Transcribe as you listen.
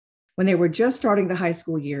When they were just starting the high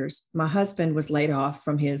school years, my husband was laid off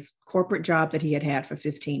from his corporate job that he had had for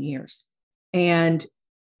 15 years. And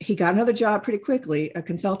he got another job pretty quickly, a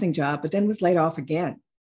consulting job, but then was laid off again.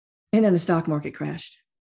 And then the stock market crashed.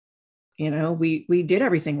 We did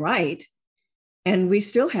everything right. And we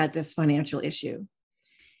still had this financial issue.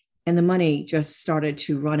 And the money just started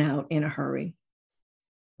to run out in a hurry.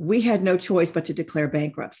 We had no choice but to declare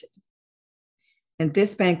bankruptcy. And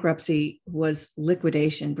this bankruptcy was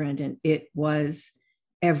liquidation, Brendan. It was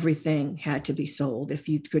everything had to be sold. If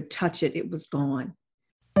you could touch it, it was gone.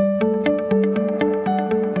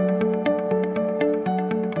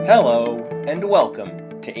 Hello, and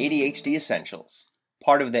welcome to ADHD Essentials,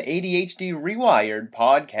 part of the ADHD Rewired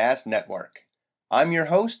podcast network. I'm your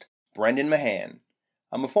host, Brendan Mahan.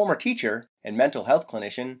 I'm a former teacher and mental health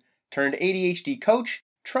clinician turned ADHD coach,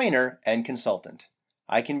 trainer, and consultant.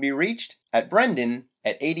 I can be reached at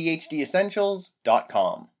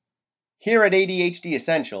brendan@adhdessentials.com. Here at ADHD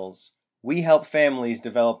Essentials, we help families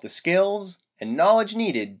develop the skills and knowledge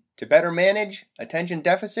needed to better manage attention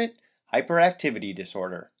deficit hyperactivity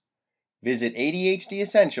disorder. Visit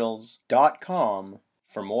adhdessentials.com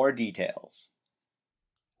for more details.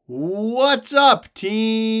 What's up, team?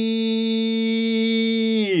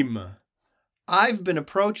 I've been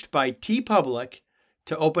approached by TeePublic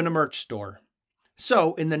to open a merch store.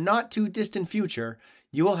 So, in the not-too-distant future,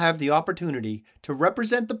 you will have the opportunity to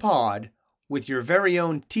represent the pod with your very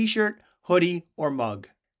own t-shirt, hoodie, or mug,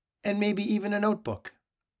 and maybe even a notebook.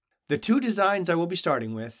 The two designs I will be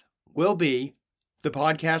starting with will be the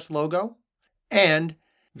podcast logo and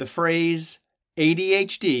the phrase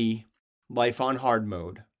ADHD Life on Hard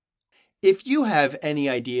Mode. If you have any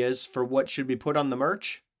ideas for what should be put on the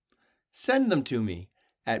merch, send them to me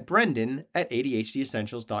at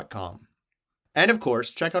brendan@adhdessentials.com. And of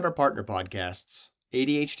course, check out our partner podcasts,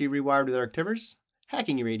 ADHD Rewired with Eric Tivers,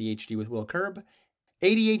 Hacking Your ADHD with Will Curb,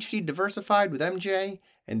 ADHD Diversified with MJ,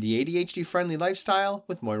 and the ADHD Friendly Lifestyle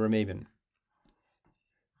with Moira Maven.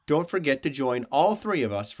 Don't forget to join all three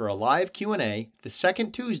of us for a live Q&A the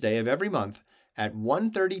second Tuesday of every month at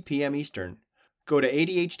 1:30 p.m. Eastern. Go to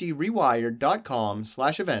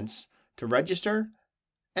adhdrewired.com/events to register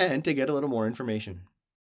and to get a little more information.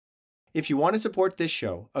 If you want to support this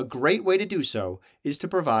show, a great way to do so is to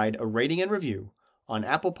provide a rating and review on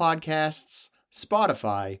Apple Podcasts,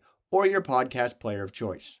 Spotify, or your podcast player of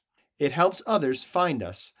choice. It helps others find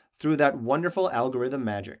us through that wonderful algorithm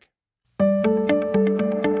magic.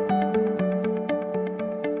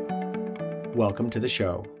 Welcome to the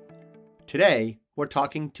show. Today, we're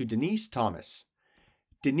talking to Denise Thomas.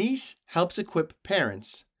 Denise helps equip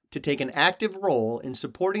parents to take an active role in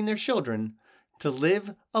supporting their children to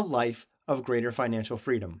live a life of greater financial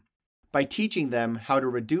freedom by teaching them how to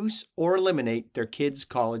reduce or eliminate their kids'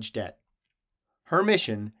 college debt. Her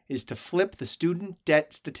mission is to flip the student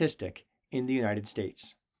debt statistic in the United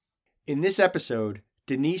States. In this episode,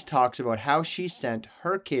 Denise talks about how she sent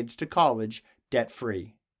her kids to college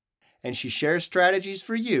debt-free, and she shares strategies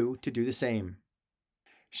for you to do the same.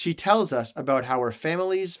 She tells us about how her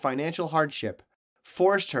family's financial hardship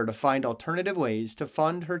forced her to find alternative ways to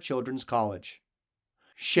fund her children's college,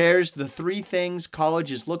 shares the 3 things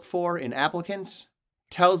colleges look for in applicants,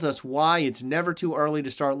 tells us why it's never too early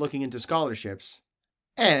to start looking into scholarships,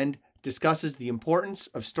 and discusses the importance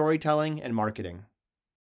of storytelling and marketing.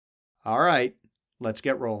 All right, let's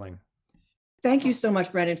get rolling. Thank you so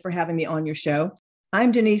much, Brendan, for having me on your show.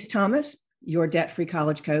 I'm Denise Thomas, your debt-free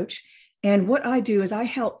college coach. And what I do is I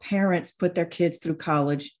help parents put their kids through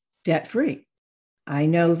college debt-free. I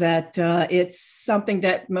know that it's something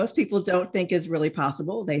that most people don't think is really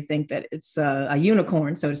possible. They think that it's a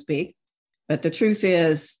unicorn, so to speak. But the truth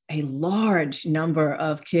is a large number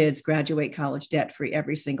of kids graduate college debt-free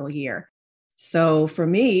every single year. So for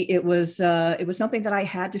me, it was something that I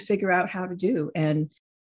had to figure out how to do. And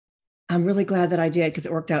I'm really glad that I did because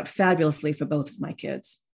it worked out fabulously for both of my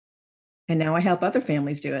kids. And now I help other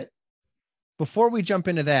families do it. Before we jump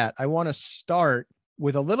into that, I want to start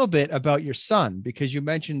with a little bit about your son, because you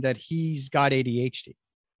mentioned that he's got ADHD.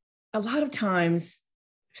 A lot of times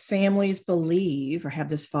families believe or have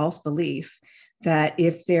this false belief that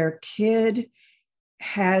if their kid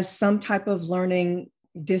has some type of learning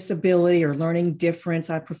disability or learning difference,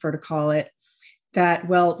 I prefer to call it, that,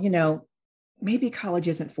 maybe college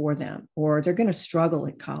isn't for them or they're going to struggle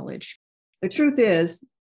in college. The truth is,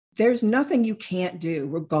 there's nothing you can't do,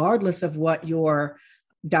 regardless of what your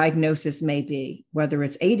diagnosis may be, whether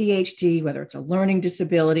it's ADHD, whether it's a learning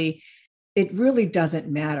disability. It really doesn't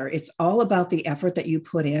matter. It's all about the effort that you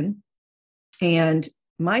put in. And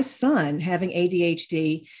my son having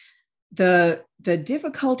ADHD, the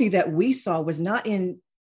difficulty that we saw was not in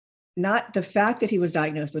not the fact that he was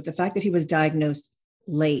diagnosed, but the fact that he was diagnosed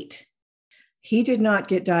late. He did not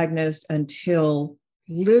get diagnosed until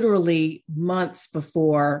literally months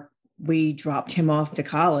before we dropped him off to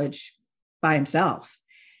college by himself.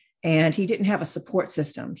 And he didn't have a support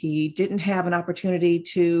system. He didn't have an opportunity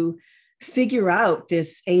to figure out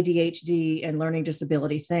this ADHD and learning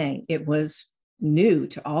disability thing. It was new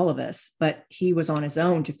to all of us, but he was on his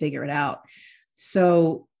own to figure it out.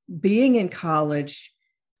 So being in college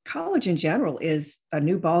in general is a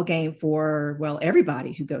new ball game for, well,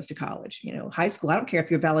 everybody who goes to college. High school, I don't care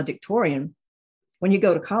if you're valedictorian. When you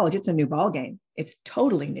go to college, it's a new ball game. It's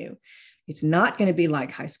totally new. It's not going to be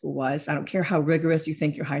like high school was. I don't care how rigorous you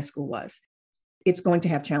think your high school was. It's going to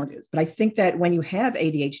have challenges. But I think that when you have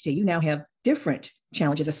ADHD, you now have different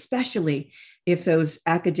challenges, especially if those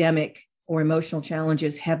academic or emotional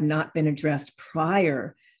challenges have not been addressed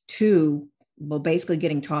prior to, well, basically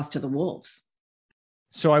getting tossed to the wolves.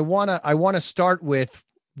 So I want to start with,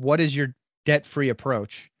 what is your debt-free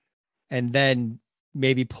approach? And then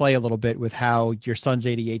maybe play a little bit with how your son's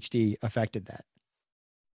ADHD affected that.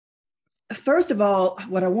 First of all,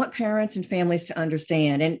 what I want parents and families to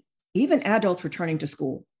understand, and even adults returning to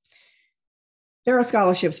school, there are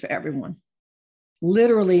scholarships for everyone,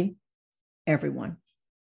 literally everyone.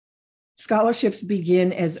 Scholarships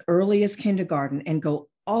begin as early as kindergarten and go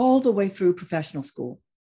all the way through professional school.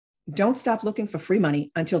 Don't stop looking for free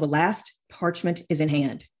money until the last parchment is in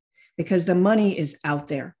hand, because the money is out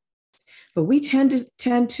there. But we tend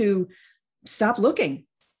to stop looking.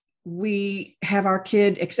 We have our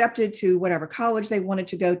kid accepted to whatever college they wanted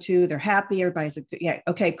to go to. They're happy. Everybody's like, yeah,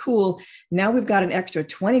 okay, cool. Now we've got an extra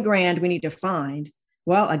 20 grand we need to find.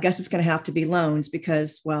 Well, I guess it's going to have to be loans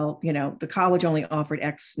because, well, the college only offered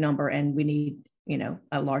X number and we need,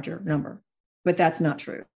 a larger number. But that's not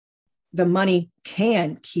true. The money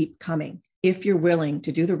can keep coming if you're willing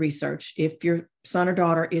to do the research. If your son or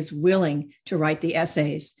daughter is willing to write the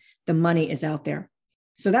essays, the money is out there.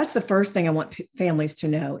 So that's the first thing I want families to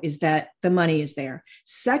know, is that the money is there.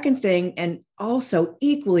 Second thing, and also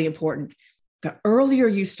equally important, the earlier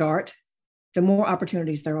you start, the more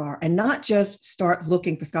opportunities there are. And not just start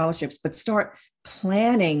looking for scholarships, but start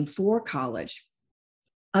planning for college.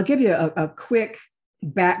 I'll give you a quick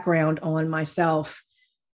background on myself.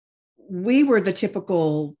 We were the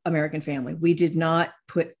typical American family. We did not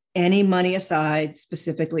put any money aside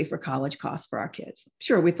specifically for college costs for our kids.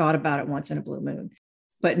 Sure, we thought about it once in a blue moon,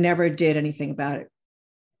 but never did anything about it.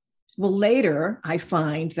 Well, later I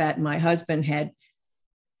find that my husband had,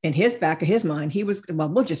 in his back of his mind, he was, well,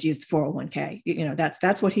 we'll just use the 401k.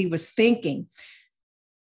 That's what he was thinking.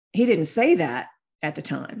 He didn't say that at the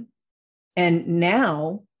time. And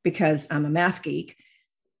now, because I'm a math geek,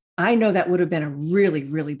 I know that would have been a really,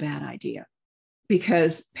 really bad idea,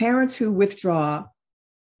 because parents who withdraw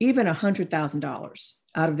even $100,000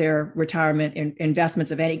 out of their retirement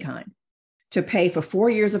investments of any kind to pay for 4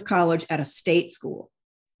 years of college at a state school,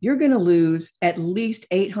 you're going to lose at least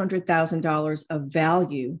 $800,000 of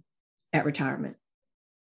value at retirement.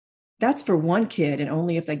 That's for one kid, and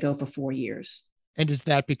only if they go for 4 years. And is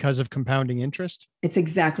that because of compounding interest? It's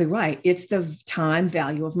exactly right. It's the time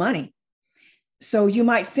value of money. So you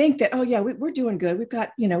might think that, oh yeah, we're doing good. We've got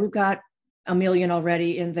 $1 million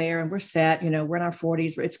already in there and we're set, we're in our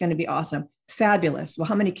 40s. It's going to be awesome. Fabulous. Well,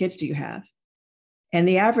 how many kids do you have? And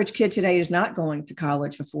the average kid today is not going to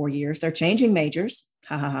college for 4 years. They're changing majors.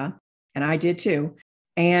 Ha ha ha. And I did too.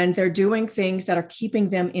 And they're doing things that are keeping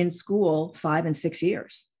them in school 5 and 6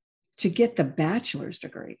 years to get the bachelor's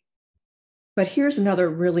degree. But here's another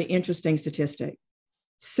really interesting statistic.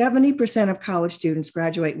 70% of college students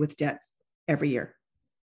graduate with debt every year.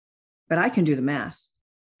 But I can do the math.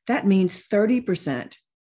 That means 30%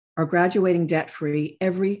 are graduating debt-free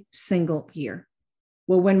every single year.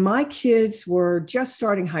 Well, when my kids were just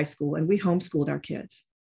starting high school, and we homeschooled our kids,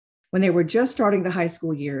 when they were just starting the high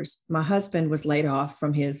school years, my husband was laid off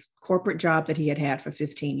from his corporate job that he had had for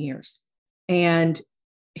 15 years. And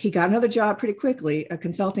he got another job pretty quickly, a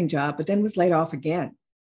consulting job, but then was laid off again.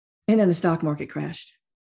 And then the stock market crashed.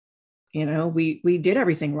 We did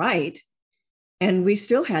everything right. And we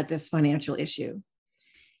still had this financial issue.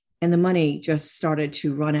 And the money just started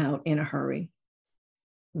to run out in a hurry.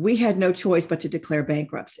 We had no choice but to declare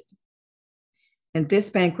bankruptcy. And this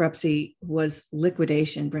bankruptcy was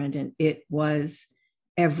liquidation, Brendan. It was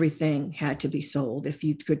everything had to be sold. If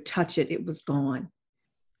you could touch it, it was gone.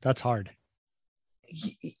 That's hard.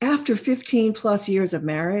 After 15 plus years of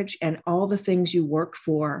marriage and all the things you work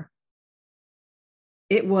for,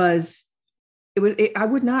 I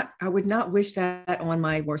would not wish that on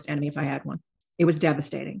my worst enemy if I had one. It was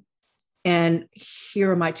devastating. And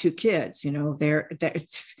here are my two kids,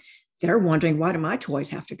 they're wondering, why do my toys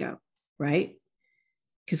have to go? Right?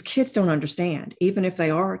 Because kids don't understand, even if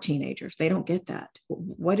they are teenagers, they don't get that.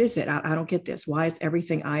 What is it? I don't get this. Why does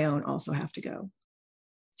everything I own also have to go?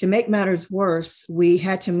 To make matters worse, we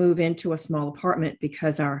had to move into a small apartment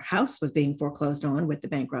because our house was being foreclosed on with the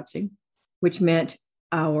bankruptcy, which meant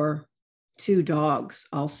our 2 dogs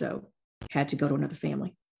also had to go to another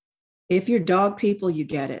family. If you're dog people, you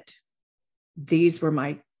get it. These were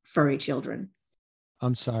my furry children.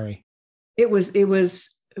 I'm sorry. It was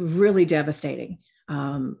really devastating.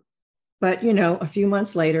 But, a few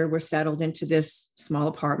months later, we're settled into this small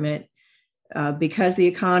apartment because the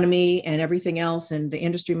economy and everything else and the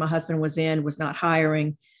industry my husband was in was not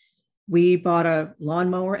hiring. We bought a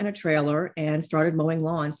lawnmower and a trailer and started mowing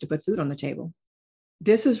lawns to put food on the table.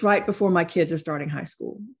 This was right before my kids are starting high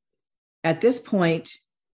school. At this point,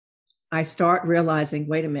 I start realizing,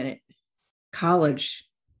 wait a minute, college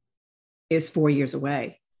is 4 years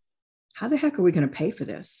away. How the heck are we going to pay for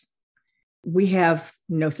this? We have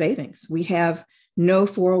no savings. We have no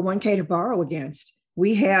 401k to borrow against.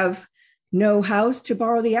 We have no house to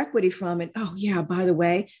borrow the equity from. And oh yeah, by the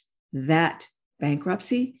way, that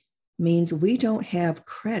bankruptcy means we don't have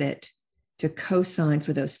credit to co-sign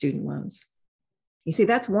for those student loans. You see,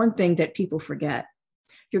 that's one thing that people forget.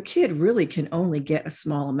 Your kid really can only get a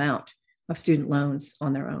small amount of student loans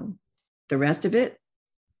on their own. The rest of it,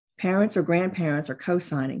 parents or grandparents are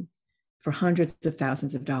co-signing for hundreds of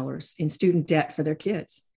thousands of dollars in student debt for their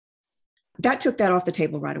kids. That took that off the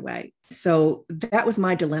table right away. So that was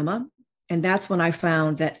my dilemma. And that's when I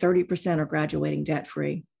found that 30% are graduating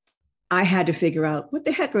debt-free. I had to figure out, what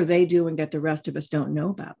the heck are they doing that the rest of us don't know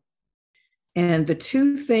about? And the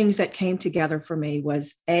 2 things that came together for me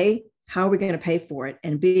was A, how are we going to pay for it?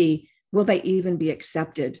 And B, will they even be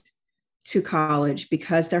accepted to college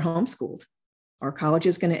because they're homeschooled? Our college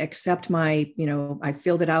is going to accept my, I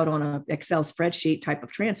filled it out on an Excel spreadsheet type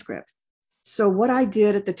of transcript. So what I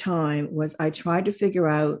did at the time was I tried to figure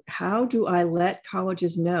out, how do I let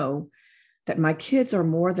colleges know that my kids are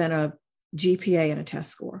more than a GPA and a test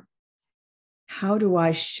score? How do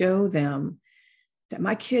I show them that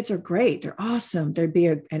my kids are great? They're awesome. They'd be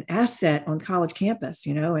an asset on college campus,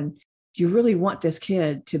 and you really want this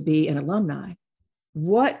kid to be an alumni.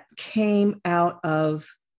 What came out of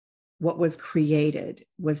what was created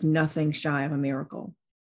was nothing shy of a miracle.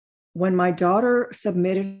 When my daughter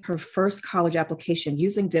submitted her first college application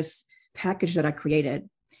using this package that I created,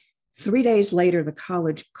 3 days later, the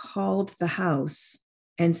college called the house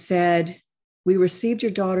and said, "We received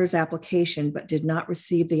your daughter's application, but did not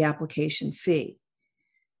receive the application fee."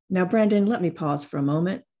 Now, Brendan, let me pause for a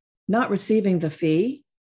moment. Not receiving the fee,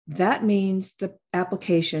 that means the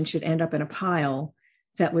application should end up in a pile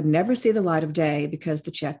that would never see the light of day because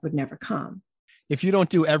the check would never come. If you don't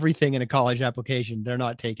do everything in a college application, they're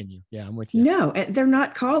not taking you. Yeah, I'm with you. No, and they're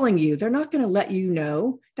not calling you. They're not going to let you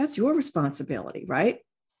know. That's your responsibility, right?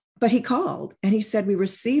 But he called and he said, "We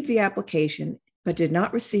received the application, but did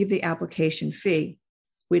not receive the application fee.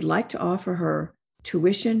 We'd like to offer her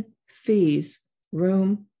tuition, fees,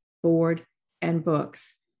 room, board, and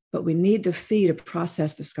books, but we need the fee to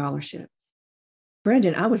process the scholarship."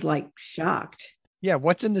 Brendan, I was like shocked. Yeah,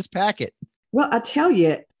 what's in this packet? Well, I tell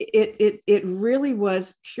you, it really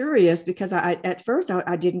was curious because at first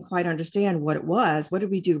I didn't quite understand what it was. What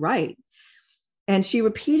did we do right? And she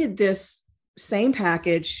repeated this same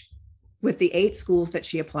package with the 8 schools that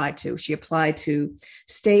she applied to. She applied to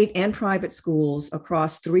state and private schools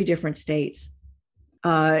across 3 different states.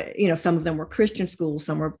 Some of them were Christian schools,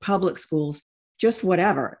 some were public schools, just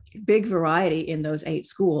whatever, big variety in those 8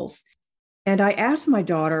 schools. And I asked my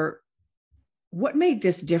daughter, what made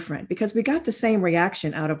this different? Because we got the same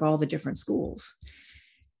reaction out of all the different schools.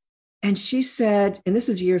 And she said, and this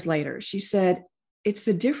is years later, she said, it's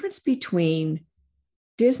the difference between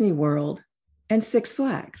Disney World and Six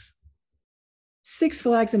Flags. Six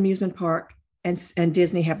Flags amusement park and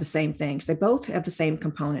Disney have the same things. They both have the same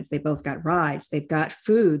components. They both got rides, they've got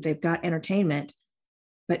food, they've got entertainment.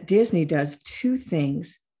 But Disney does 2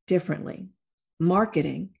 things differently: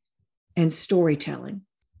 marketing and storytelling.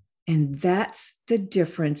 And that's the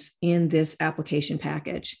difference in this application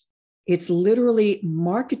package. It's literally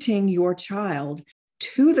marketing your child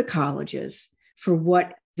to the colleges for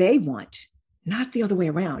what they want, not the other way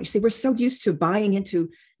around. You see, we're so used to buying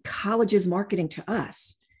into colleges marketing to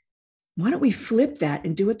us. Why don't we flip that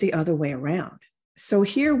and do it the other way around? So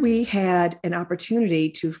here we had an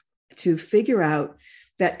opportunity to figure out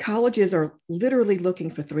that colleges are literally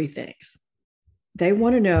looking for 3 things. They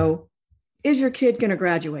want to know, is your kid going to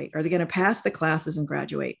graduate? Are they going to pass the classes and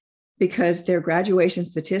graduate? Because their graduation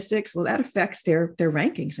statistics, well, that affects their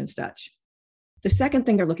rankings and such. The second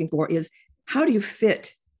thing they're looking for is, how do you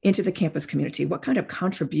fit into the campus community? What kind of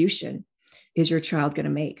contribution is your child going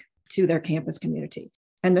to make to their campus community?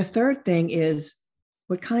 And the third thing is,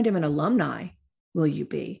 what kind of an alumni will you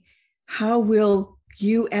be? How will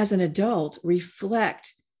you as an adult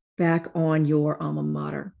reflect back on your alma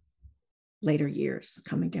mater later years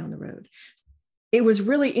coming down the road? It was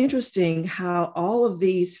really interesting how all of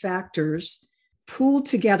these factors pooled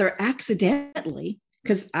together accidentally,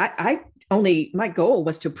 because my goal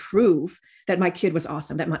was to prove that my kid was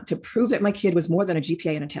awesome, to prove that my kid was more than a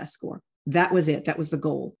GPA and a test score. That was it. That was the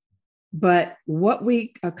goal. But what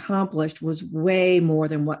we accomplished was way more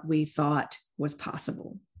than what we thought was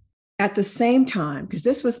possible. At the same time,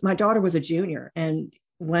 because my daughter was a junior, and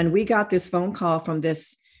when we got this phone call from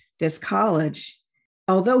this college,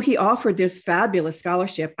 although he offered this fabulous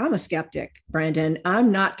scholarship, I'm a skeptic, Brandon.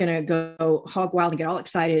 I'm not going to go hog wild and get all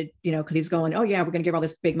excited, because he's going, oh yeah, we're going to give all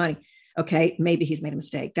this big money. Okay, maybe he's made a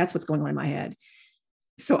mistake. That's what's going on in my head.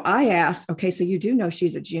 So I asked, okay, so you do know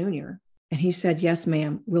she's a junior? And he said, yes,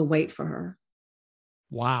 ma'am, we'll wait for her.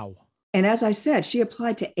 Wow. And as I said, she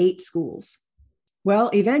applied to 8 schools. Well,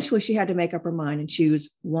 eventually she had to make up her mind and choose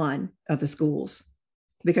one of the schools,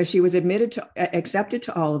 because she was accepted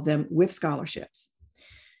to all of them with scholarships.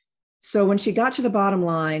 So when she got to the bottom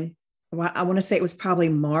line, I want to say it was probably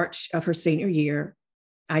March of her senior year,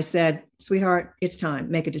 I said, sweetheart, it's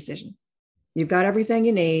time, make a decision. You've got everything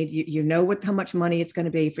you need. You know how much money it's going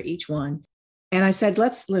to be for each one. And I said,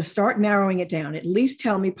 let's start narrowing it down. At least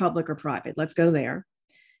tell me public or private. Let's go there.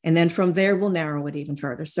 And then from there, we'll narrow it even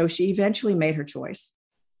further. So she eventually made her choice.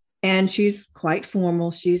 And she's quite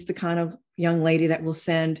formal. She's the kind of young lady that will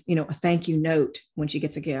send, a thank you note when she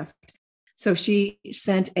gets a gift. So she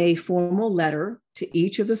sent a formal letter to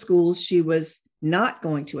each of the schools she was not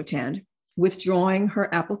going to attend, withdrawing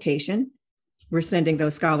her application, rescinding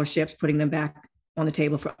those scholarships, putting them back on the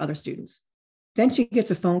table for other students. Then she gets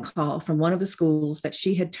a phone call from one of the schools that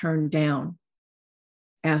she had turned down,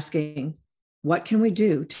 asking, what can we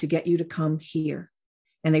do to get you to come here?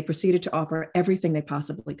 And they proceeded to offer everything they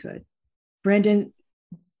possibly could. Brendan,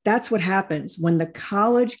 that's what happens when the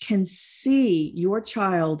college can see your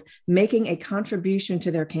child making a contribution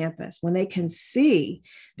to their campus, when they can see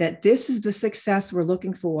that this is the success we're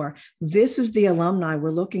looking for, this is the alumni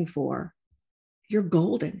we're looking for, you're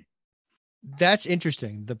golden. That's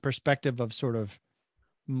interesting. The perspective of sort of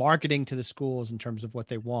marketing to the schools in terms of what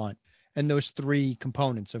they want. And those 3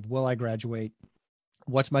 components of, will I graduate?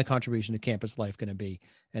 What's my contribution to campus life going to be?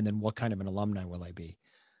 And then what kind of an alumni will I be?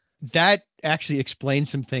 That actually explains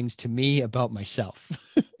some things to me about myself.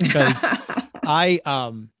 Because I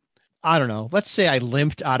don't know, let's say I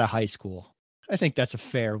limped out of high school. I think that's a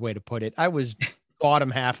fair way to put it. I was bottom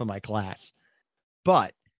half of my class.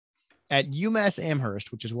 But at UMass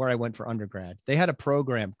Amherst, which is where I went for undergrad, they had a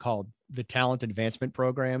program called the Talent Advancement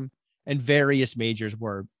Program, and various majors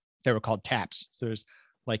were called TAPs. So there's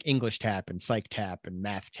like English TAP and Psych TAP and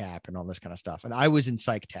Math TAP and all this kind of stuff. And I was in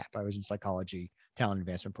Psych TAP. I was in Psychology Talent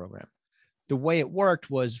Advancement Program. The way it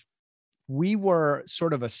worked was we were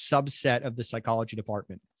sort of a subset of the psychology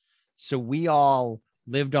department. So we all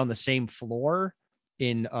lived on the same floor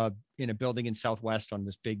in a building in Southwest on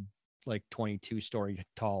this big, like 22-story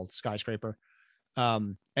tall skyscraper.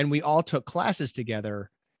 And we all took classes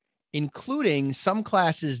together, including some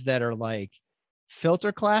classes that are like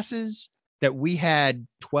filter classes that we had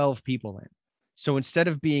 12 people in. So instead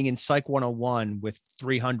of being in Psych 101 with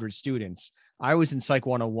 300 students, I was in Psych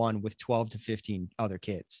 101 with 12 to 15 other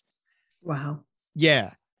kids. Wow.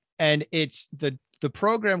 Yeah. And it's the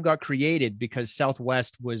program got created because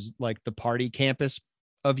Southwest was like the party campus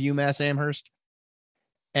of UMass Amherst.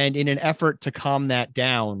 And in an effort to calm that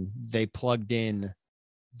down, they plugged in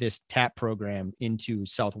this TAP program into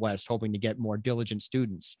Southwest, hoping to get more diligent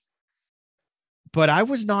students. But I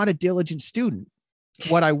was not a diligent student.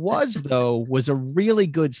 What I was, though, was a really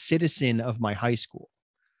good citizen of my high school.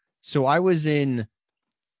 So I was in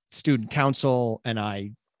student council, and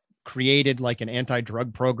I created like an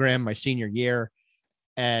anti-drug program my senior year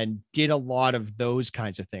and did a lot of those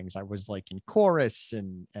kinds of things. I was like in chorus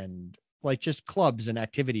and like just clubs and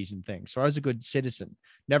activities and things. So I was a good citizen,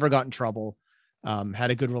 never got in trouble,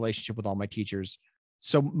 had a good relationship with all my teachers.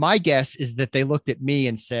 So my guess is that they looked at me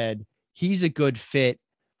and said, he's a good fit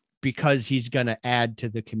because he's going to add to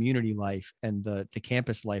the community life and the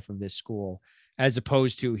campus life of this school, as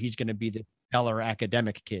opposed to he's going to be the stellar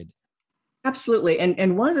academic kid. Absolutely.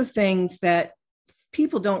 And one of the things that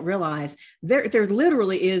people don't realize, there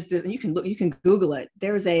literally is, you can Google it.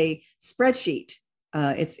 There's a spreadsheet.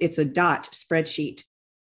 It's a dot spreadsheet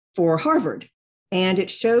for Harvard, and it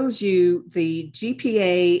shows you the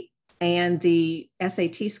GPA and the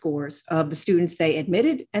SAT scores of the students they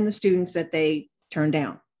admitted and the students that they turned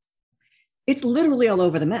down. It's literally all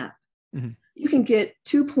over the map. Mm-hmm. You can get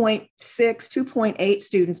 2.6, 2.8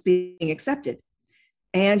 students being accepted.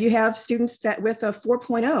 And you have students that with a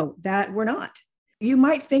 4.0 that were not. You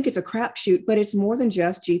might think it's a crapshoot, but it's more than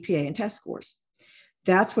just GPA and test scores.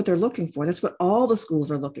 That's what they're looking for. That's what all the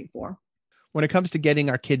schools are looking for. When it comes to getting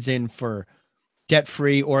our kids in for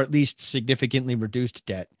debt-free or at least significantly reduced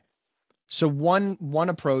debt. So one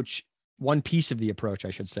approach, one piece of the approach,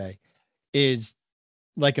 I should say, is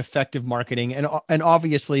like effective marketing. And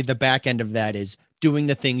obviously the back end of that is doing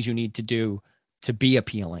the things you need to do to be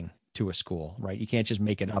appealing to a school, right? You can't just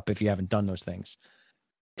make it up if you haven't done those things.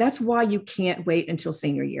 That's why you can't wait until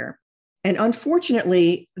senior year. And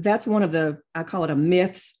unfortunately, that's one of the, I call it a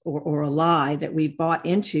myths or a lie that we've bought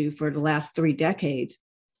into for the last 3 decades,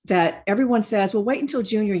 that everyone says, well, wait until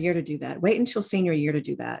junior year to do that. Wait until senior year to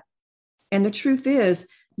do that. And the truth is,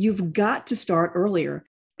 you've got to start earlier.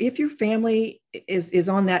 If your family is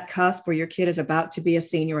on that cusp where your kid is about to be a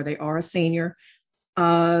senior or they are a senior,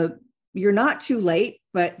 you're not too late,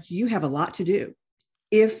 but you have a lot to do.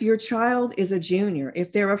 If your child is a junior,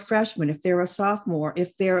 if they're a freshman, if they're a sophomore,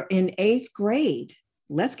 if they're in 8th grade,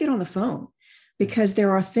 let's get on the phone, because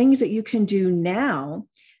there are things that you can do now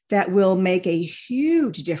that will make a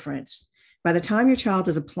huge difference by the time your child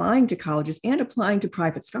is applying to colleges and applying to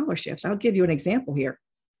private scholarships. I'll give you an example here.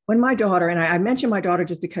 When my daughter, and I mentioned my daughter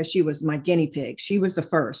just because she was my guinea pig, she was the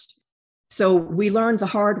first. So we learned the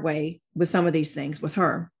hard way with some of these things with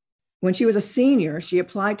her. When she was a senior, she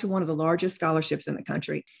applied to one of the largest scholarships in the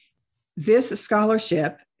country. This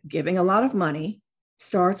scholarship, giving a lot of money,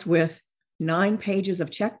 starts with 9 pages of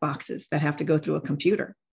check boxes that have to go through a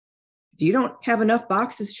computer. If you don't have enough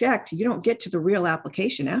boxes checked, you don't get to the real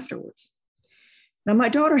application afterwards. Now, my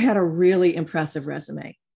daughter had a really impressive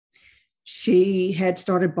resume. She had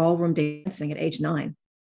started ballroom dancing at age 9.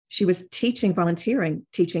 She was volunteering,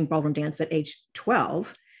 teaching ballroom dance at age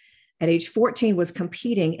 12. At age 14 was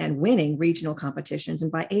competing and winning regional competitions.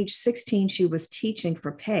 And by age 16, she was teaching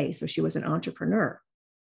for pay. So she was an entrepreneur.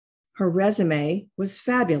 Her resume was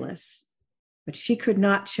fabulous, but she could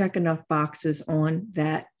not check enough boxes on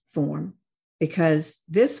that form because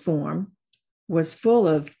this form was full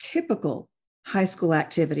of typical high school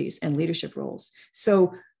activities and leadership roles.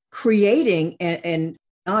 So creating a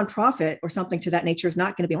nonprofit or something to that nature is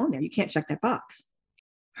not going to be on there. You can't check that box.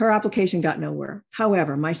 Her application got nowhere.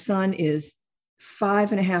 However, my son is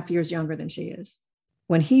 5.5 years younger than she is.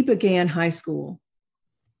 When he began high school,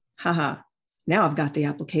 now I've got the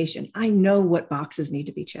application. I know what boxes need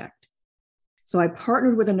to be checked. So I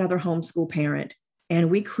partnered with another homeschool parent, and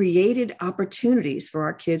we created opportunities for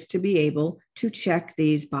our kids to be able to check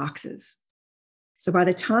these boxes. So by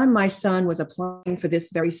the time my son was applying for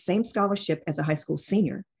this very same scholarship as a high school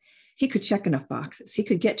senior, he could check enough boxes. He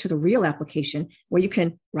could get to the real application where you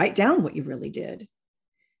can write down what you really did.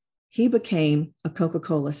 He became a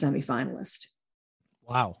Coca-Cola semifinalist.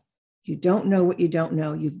 Wow. You don't know what you don't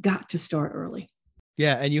know. You've got to start early.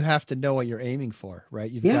 Yeah. And you have to know what you're aiming for, right?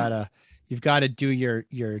 You've got to do your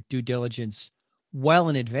due diligence well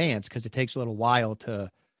in advance, because it takes a little while to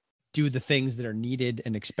do the things that are needed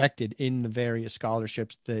and expected in the various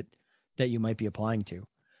scholarships that you might be applying to.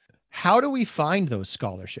 How do we find those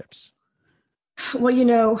scholarships?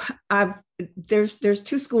 Well, there's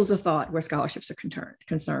 2 schools of thought where scholarships are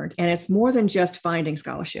concerned, and it's more than just finding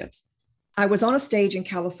scholarships. I was on a stage in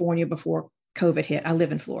California before COVID hit. I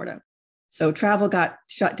live in Florida. So travel got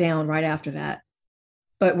shut down right after that.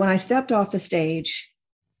 But when I stepped off the stage,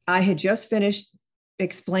 I had just finished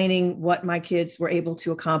explaining what my kids were able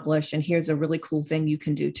to accomplish. And here's a really cool thing you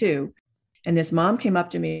can do too. And this mom came up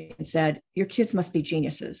to me and said, your kids must be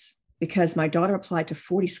geniuses, because my daughter applied to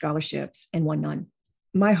 40 scholarships and won none.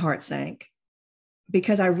 My heart sank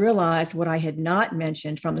because I realized what I had not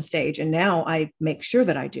mentioned from the stage, and now I make sure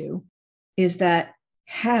that I do, is that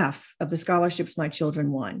half of the scholarships my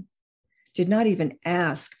children won did not even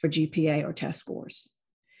ask for GPA or test scores.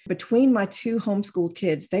 Between my 2 homeschooled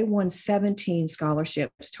kids, they won 17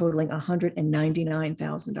 scholarships totaling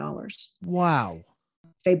 $199,000. Wow.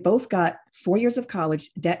 They both got 4 years of college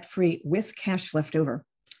debt-free with cash left over.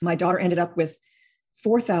 My daughter ended up with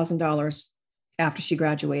 $4,000 after she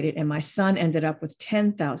graduated, and my son ended up with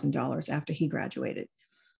 $10,000 after he graduated.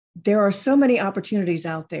 There are so many opportunities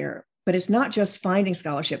out there, but it's not just finding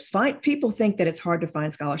scholarships. People think that it's hard to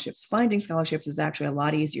find scholarships. Finding scholarships is actually a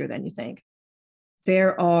lot easier than you think.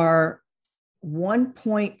 There are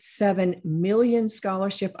 1.7 million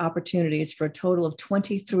scholarship opportunities for a total of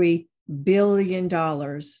 $23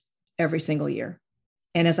 billion every single year.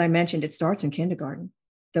 And as I mentioned, it starts in kindergarten.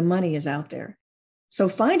 The money is out there. So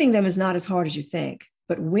finding them is not as hard as you think,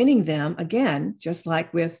 but winning them, again, just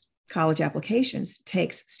like with college applications,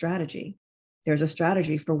 takes strategy. There's a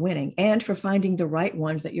strategy for winning and for finding the right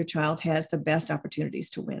ones that your child has the best opportunities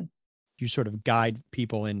to win. You sort of guide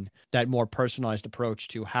people in that more personalized approach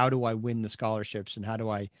to how do I win the scholarships and how do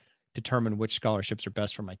I determine which scholarships are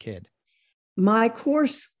best for my kid? My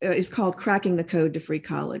course is called Cracking the Code to Free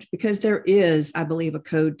College because there is, I believe, a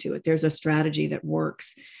code to it. There's a strategy that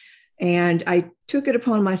works. And I took it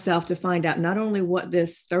upon myself to find out not only what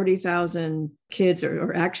this 30,000 kids,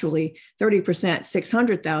 or actually 30%,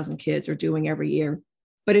 600,000 kids are doing every year,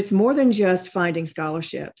 but it's more than just finding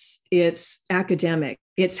scholarships. It's academic.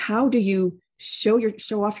 It's how do you show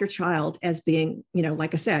off your child as being,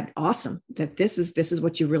 like I said, awesome, that this is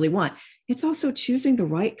what you really want. It's also choosing the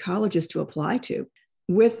right colleges to apply to.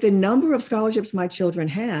 With the number of scholarships my children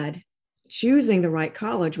had, choosing the right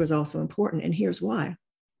college was also important. And here's why.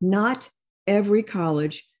 Not every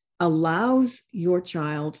college allows your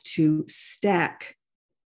child to stack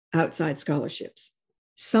outside scholarships.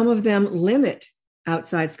 Some of them limit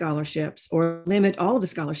outside scholarships or limit all of the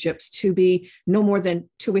scholarships to be no more than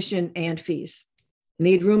tuition and fees.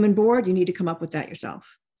 Need room and board? You need to come up with that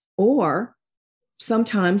yourself. Or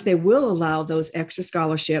sometimes they will allow those extra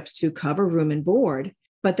scholarships to cover room and board,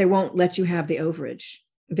 but they won't let you have the overage.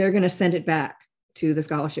 They're going to send it back to the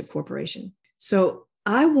scholarship corporation. So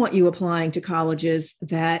I want you applying to colleges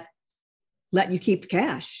that let you keep the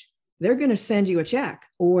cash. They're going to send you a check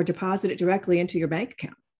or deposit it directly into your bank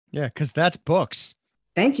account. Yeah, because that's books.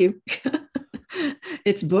 Thank you.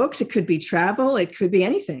 It's books. It could be travel. It could be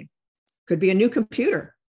anything. Could be a new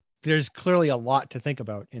computer. There's clearly a lot to think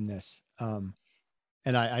about in this. And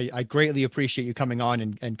I greatly appreciate you coming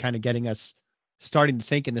on and kind of getting us starting to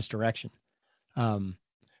think in this direction.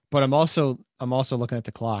 But I'm also looking at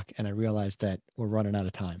the clock and I realize that we're running out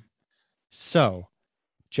of time. So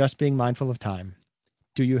just being mindful of time,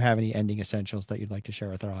 do you have any ending essentials that you'd like to share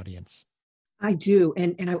with our audience? I do.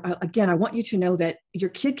 And I want you to know that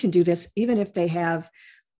your kid can do this even if they have,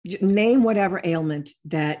 name whatever ailment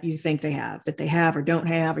that you think they have or don't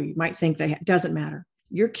have, or you might think they have, doesn't matter.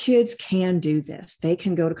 Your kids can do this. They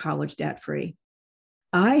can go to college debt free.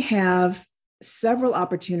 I have several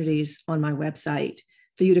opportunities on my website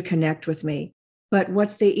for you to connect with me. But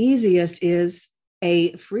what's the easiest is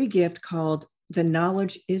a free gift called the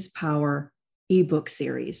Knowledge is Power ebook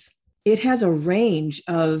series. It has a range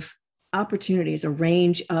of opportunities, a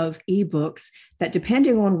range of ebooks that,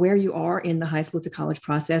 depending on where you are in the high school to college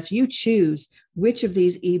process, you choose which of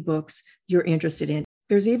these ebooks you're interested in.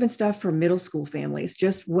 There's even stuff for middle school families.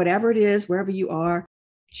 Just whatever it is, wherever you are,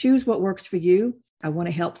 choose what works for you. I want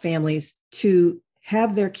to help families to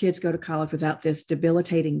have their kids go to college without this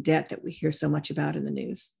debilitating debt that we hear so much about in the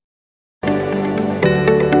news.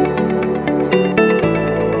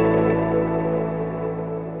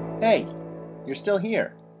 Hey, you're still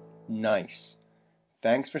here. Nice.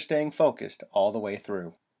 Thanks for staying focused all the way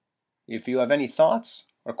through. If you have any thoughts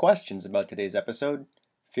or questions about today's episode,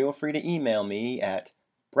 feel free to email me at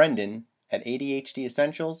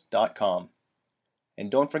brendan@ADHDessentials.com.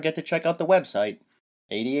 And don't forget to check out the website,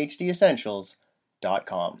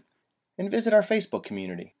 ADHDessentials.com, and visit our Facebook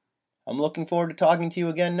community. I'm looking forward to talking to you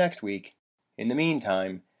again next week. In the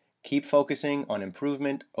meantime, keep focusing on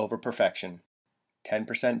improvement over perfection.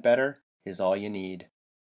 10% better is all you need.